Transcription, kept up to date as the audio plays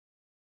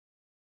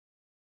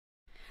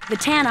The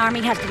Tan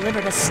Army has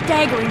delivered a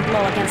staggering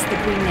blow against the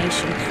Green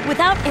Nation.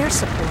 Without air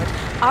support,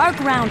 our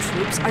ground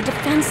troops are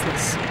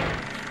defenseless.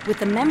 With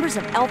the members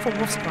of Alpha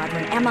Wolf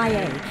Squadron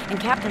MIA and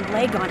Captain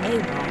Blake on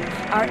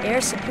AWOL, our air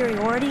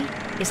superiority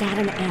is at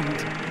an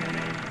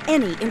end.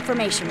 Any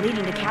information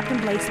leading to Captain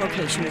Blake's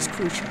location is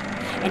crucial,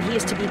 and he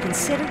is to be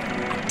considered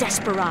a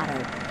desperado.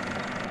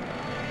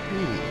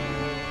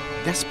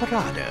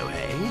 Desperado,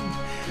 eh?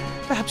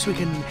 Perhaps we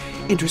can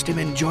interest him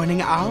in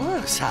joining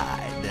our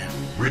side.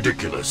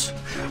 Ridiculous.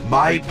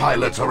 My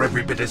pilots are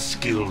every bit as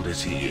skilled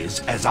as he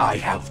is, as I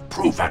have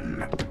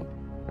proven.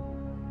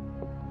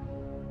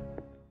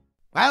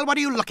 Well, what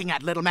are you looking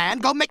at, little man?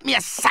 Go make me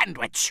a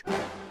sandwich!